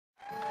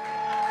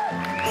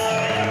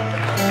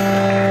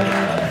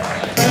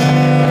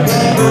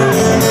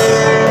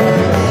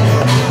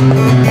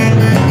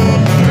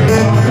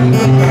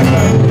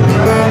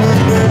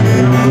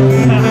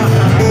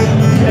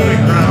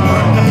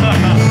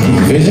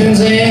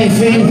reasons and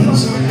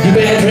feelings, your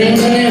bad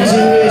dreams and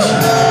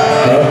intuition.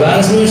 They're about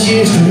as much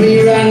use to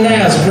me right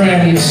now as a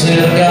brand new set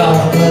of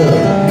golf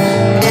clubs.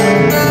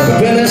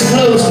 I've been this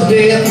close to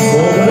death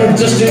before, but I'm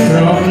just too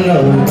drunk to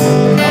know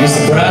it. It's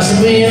the price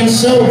of being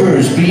sober,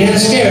 is being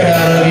scared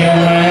out of your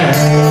mind.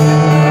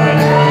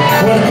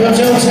 When it comes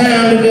your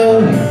time to go,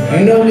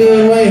 ain't no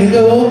good way to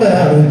go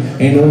about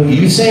it. Ain't no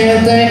use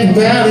saying thinking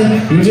about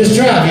it, you just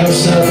drive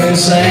yourself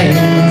insane.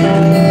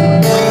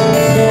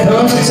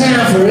 Comes a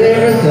time for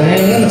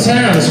everything, and the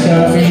time has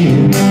come for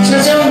you.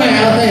 Shut your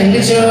mouth and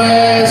get your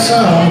ass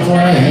on the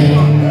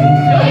plane.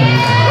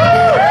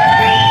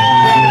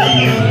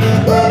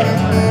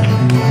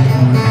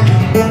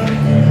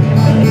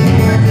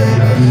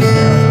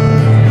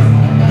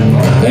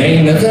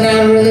 Ain't nothing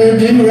I'd rather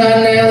do right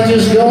now than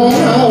just go on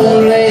home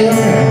and lay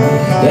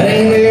around. That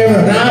ain't never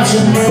an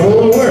option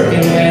for a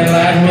working man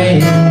like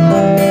me.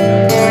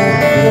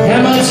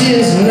 How much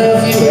is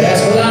enough, you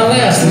ask? Well, I'll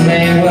ask the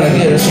man when I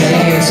get a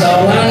chance.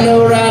 All I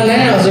know right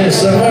now is there's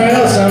somewhere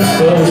else I'm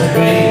supposed to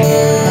be.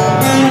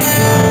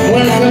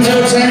 When it comes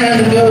your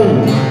time to go,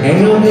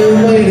 ain't no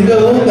good way to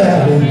go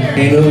about it.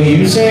 Ain't no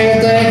use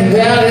saying thinking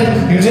about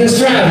it, you just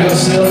drive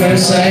yourself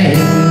insane.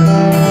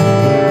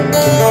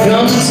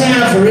 Comes a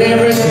time for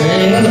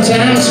everything, and the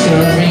time's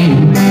come for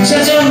you.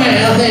 Shut your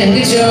mouth and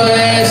get your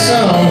ass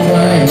on the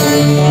plane.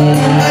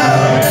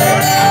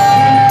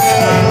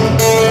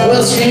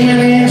 Well, screaming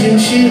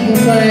engines, shooting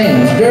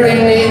flames, dirty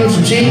needles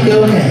and cheap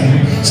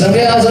cocaine. Some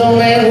gal's old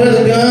man with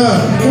a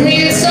gun, for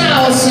me it's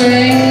all the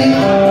same.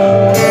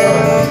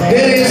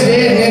 Dead is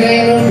dead and it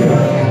ain't no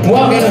good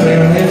walking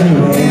around living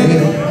real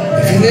good.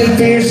 If you live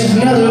fierce, there's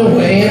another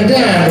way and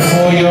die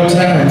before your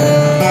time.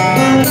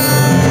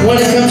 When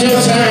it comes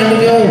your time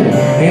to go,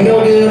 ain't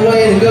no good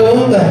way to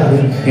go about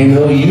it. Ain't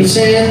no use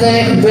saying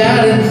think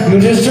about it, you'll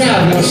just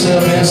drive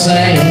yourself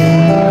insane.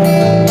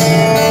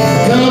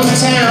 Comes a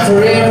time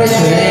for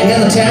everything,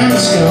 and the time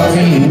has come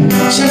for you.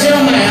 Shut your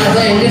mouth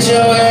and get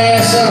your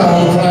ass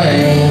on the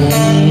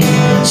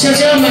plane. Shut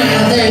your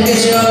mouth and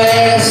get your ass